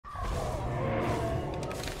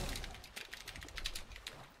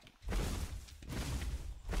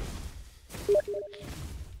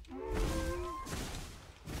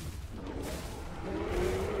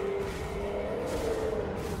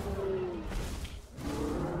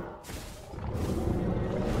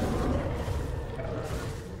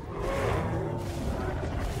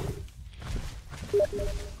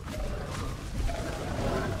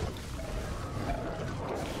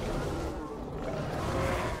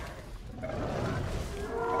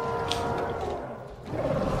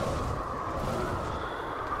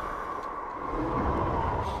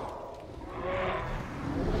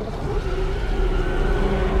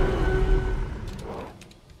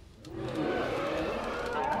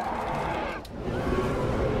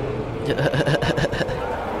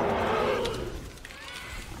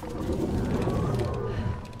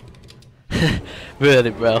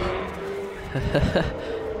Really, bro.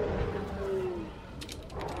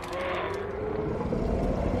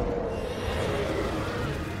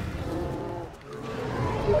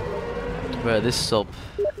 Bro, this sub.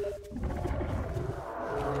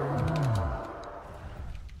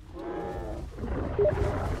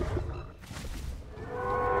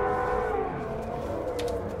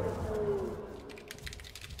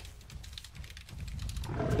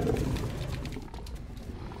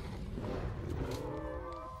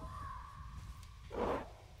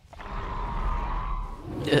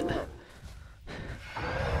 You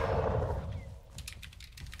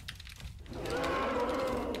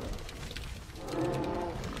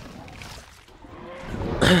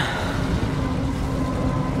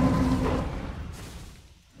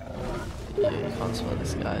can't smell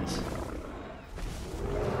this, guys.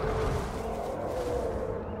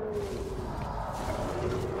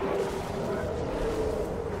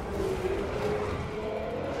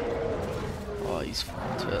 Oh, he's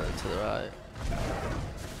turning to the right.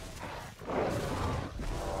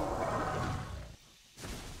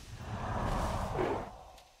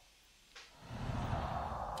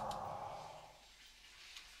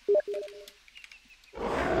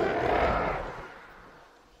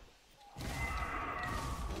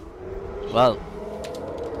 Well,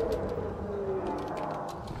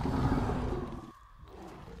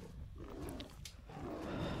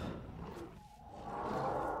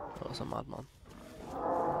 that was a madman.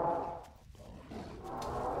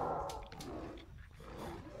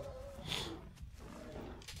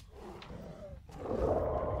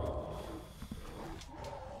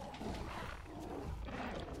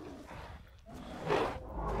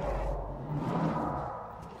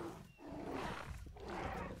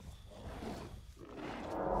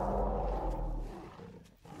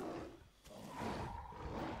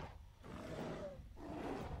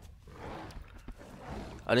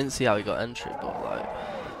 I didn't see how he got entry, but like,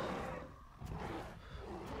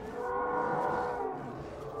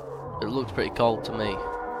 it looked pretty cold to me.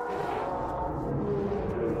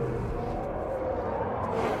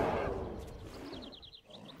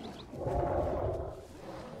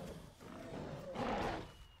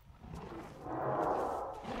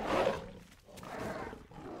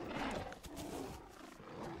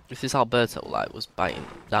 If this Alberto like was biting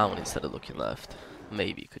down instead of looking left,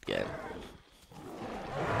 maybe you could get him.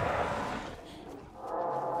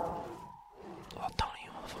 Oh, Donny,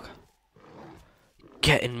 you motherfucker.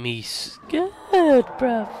 Getting me scared,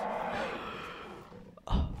 bruv.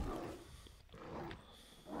 Oh.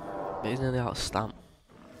 But he's nearly out of stamp.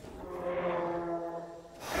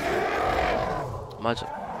 Imagine,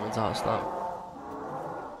 runs out of stamp.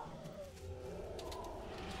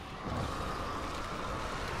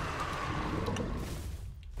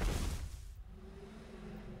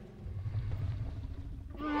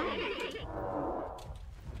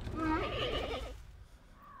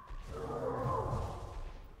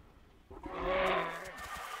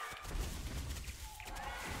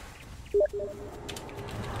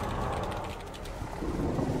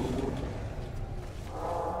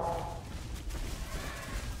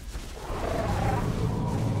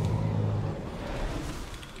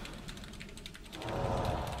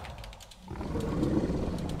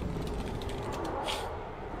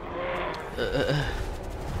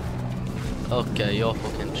 Okay, you're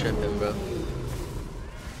fucking tripping, bro.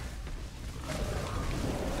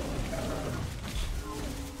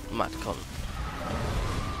 Mad con.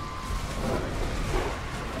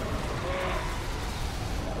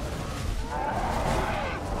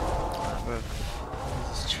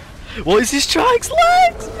 What is this Trike's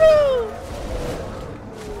legs, bro?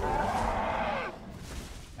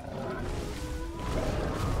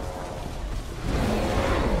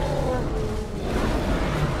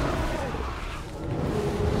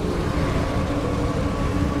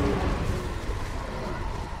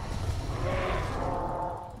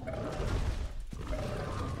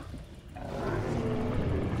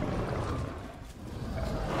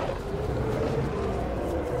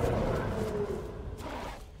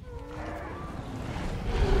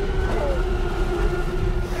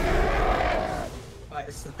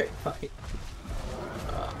 Fight.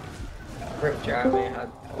 Rip Jeremy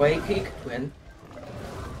had. Wait, he could win.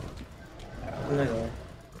 No way.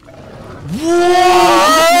 What?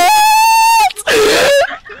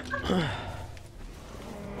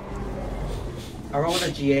 I rolled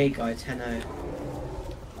a GA guy 10-0.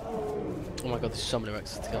 Oh my god, there's so many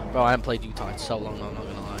Rexes to go. Bro, I haven't played Utah in so long, I'm not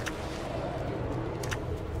gonna lie.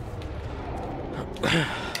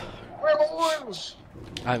 Rebel wins!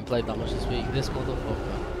 I haven't played that much this week. This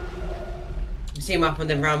motherfucker. You see what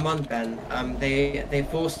happened in round 1, Ben? They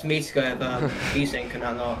forced me to go over V-Sync and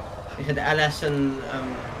not. They said LS and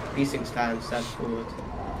V-Sync stands steps forward.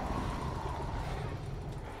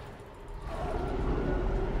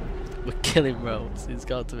 We're killing Rhodes. He's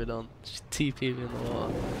got to be done. Just TP me in the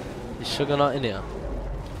water. Is Sugar not in here?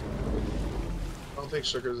 I don't think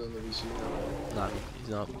Sugar's in the VC now. No, he's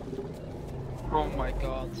not. Oh my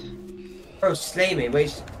god. Bro, slay me.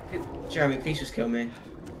 Wait, Jeremy, please just kill me.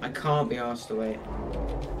 I can't be asked to wait.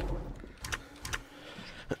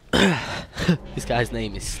 This guy's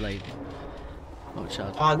name is Slade. Oh,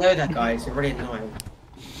 Chad. Oh, I know that guy. It's really annoying.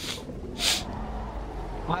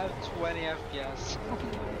 I have 20 FPS. Oh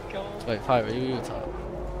my god. Wait, Fire, are you talking?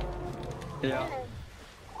 Yeah.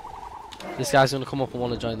 This guy's gonna come up and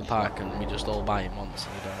want to join the pack, and we just all buy him once.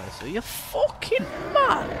 And we don't know. So you're fucking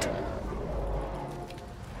mad.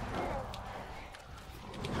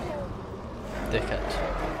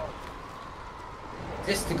 Dickhead. Is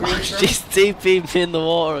this the green drum? She's TP'd me in the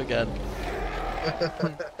water again.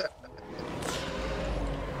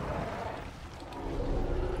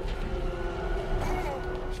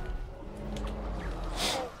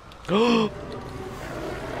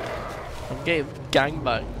 I'm getting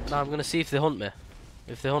gangbanged. Now I'm gonna see if they hunt me.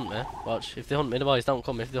 If they hunt me, watch. If they hunt me, the boys don't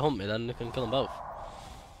come. If they hunt me, then they can kill them both.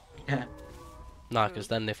 Yeah. Nah, because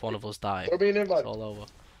then if one of us die, Throw me an it's invite. all over.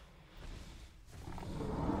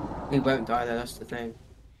 We won't die though, that's the thing.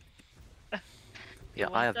 Yeah,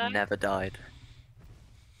 I have never died.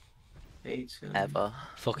 Me too. Ever.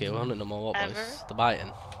 Fuck it, we're hunting them all, what boys? Ever? They're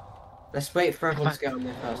biting. Let's wait for everyone to get on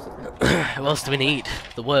there first. I think. What else do we need?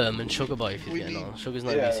 The worm and Sugar Boy if he's We getting need- on. Sugar's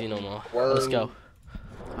not yeah, VC no more. worm. Let's go.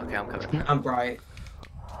 Okay, I'm coming. I'm bright.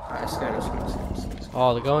 Alright, let's go, let's go, let's go, let's go.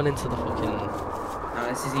 Oh, they're going into the fucking... No,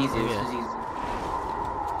 this is easy, this Yeah. is easy.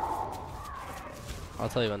 I'll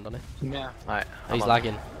tell you when, Donny. Yeah. Alright, He's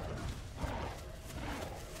lagging.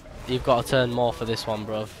 You've got to turn more for this one,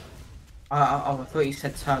 bruv. I thought you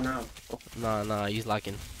said turn out. Nah, he's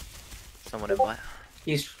lagging. Someone invite.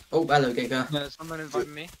 He's... Oh, hello, Giga. Yeah, someone invite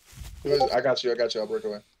me. I got you, I'll break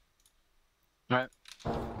away. Right.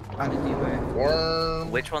 How did you work?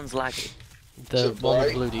 Worm. Which one's laggy? The Is it one with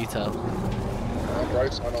bright? blue detail.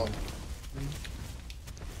 Bright, sign on.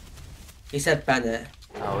 He said Bennett.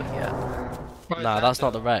 Oh, yeah. Nah, that's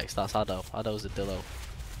not the Rex, that's Addo. Addo's a Dillo.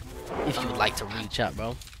 If you would like to read chat,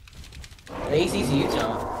 bro. He's easy, you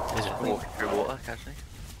tell. Is it? Walking through water, casually.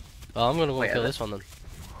 Well, I'm gonna go Wait, and kill are this one then.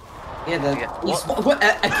 Yeah, the... Yeah, He's... what? What?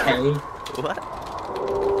 Okay. What?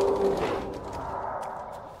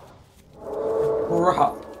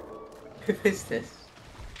 Bro. Who is this?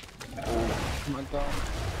 Oh my god.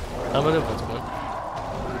 I'm gonna go to one.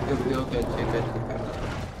 You're good, you're good.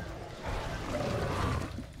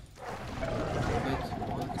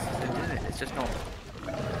 It's just not.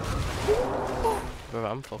 Bro,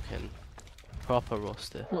 I'm fucking proper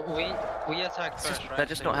rusty. We attack It's first, just- right? they're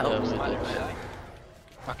just not helping. helping. Yeah, we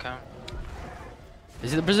do. Okay.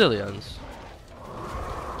 Is it the Brazilians?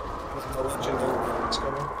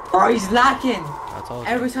 Bro, he's lagging! I told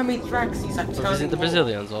you. Every time he drags, he's like Is turning it the more.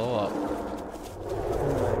 Brazilians or what?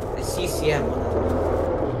 The CCM. Oh,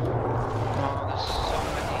 there's so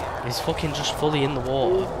many here. He's fucking just fully in the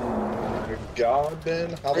water. God, Ben.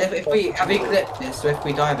 How the If fuck we did have we you- clipped this, so if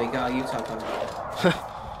we die, we get our Utah card.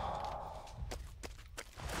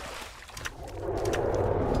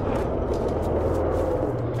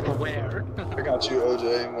 Where? I got you,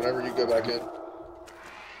 OJ. Whenever you go back in.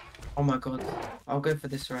 Oh my god, I'll go for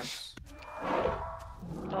this Rex.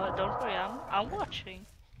 Don't worry, I'm watching.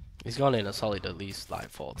 He's gone in a solid at least like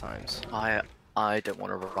 4 times. I don't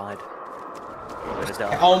want to ride. I'm gonna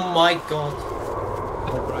die. Oh my god.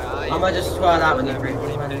 Right, I might just twirl out when you break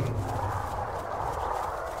Everybody money. ping.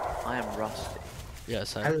 I am rusty. Yeah,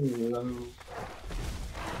 so Hello.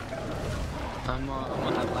 I'm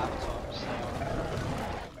on that laptop, so...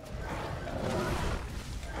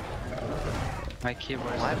 My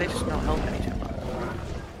keyboard is... Why are they just not helping each other?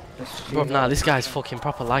 bro, nah, this guy's fucking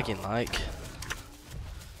proper lagging like.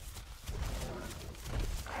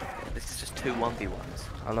 This is just 2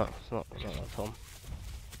 1v1s. I know, it's not that fun.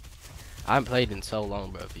 I haven't played in so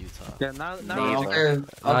long, bro, for Utah. Yeah, now I'll Neither. go,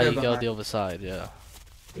 I'll Now go you go behind. the other side, yeah.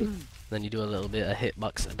 Then you do a little bit of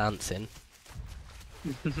hitbox dancing.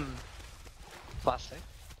 Classic.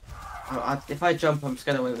 If I jump, I'm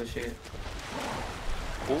scared away with a shoot.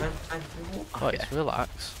 Oh, it's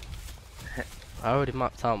relax. I already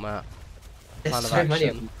mapped out my There's plan of so many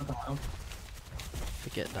of action. them.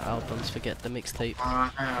 Forget the albums, forget the mixtape.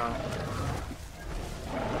 Wow.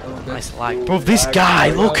 Nice lag. Bro, this guy,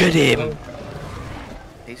 look at him!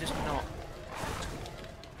 He's just not.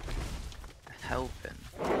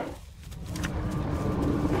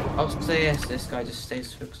 I'll say yes, this guy just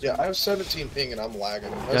stays focused. Yeah, I have 17 ping and I'm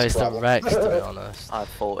lagging. That's Guys, the the problem. Rex, to be honest. I have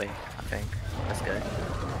 40, I think. Let's go.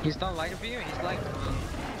 He's not lying for you, he's lying for me.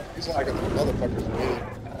 He's lagging the motherfuckers me.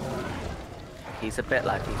 He's a bit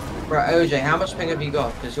laggy. Right, OJ, how much ping have you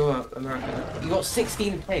got? Because you're American. You got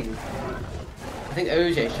 16 ping. I think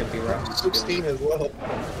OJ should be right. 16 as well.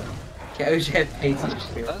 Yeah, OJ had 18.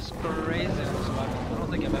 should be right. That's crazy on survival. I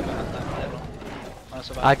don't think I've ever had that level. On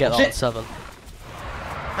survival. I get that on Shit. 7.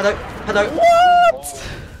 Hello, hello. What?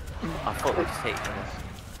 I thought we just hit each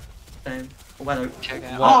other. Hello. Check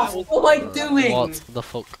out. Oh, what am I doing? What the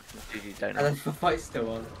fuck? Dude, you don't And know. the fight's still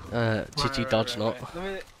on. GG dodge not. Let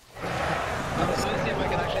me see if I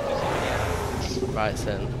can actually do something. Right,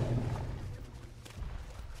 sin.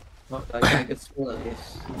 What, I get a good score at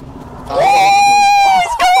least.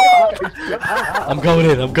 I'm going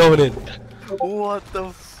in, I'm going in. What the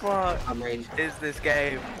fuck I'm raging. is this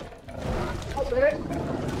game?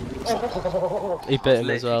 He bit him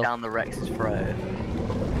as Literally well. down the Rex's throat.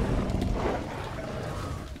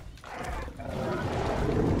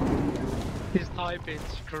 He's typing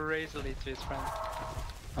crazily to his friend.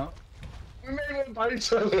 We made one by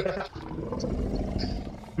each other.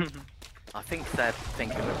 I think they're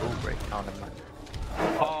thinking we're ball break, can't imagine.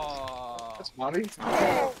 Oh. That's money.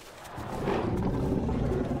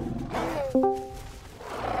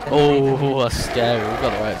 Oh, that's scary. We've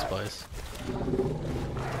got the Rex, boys.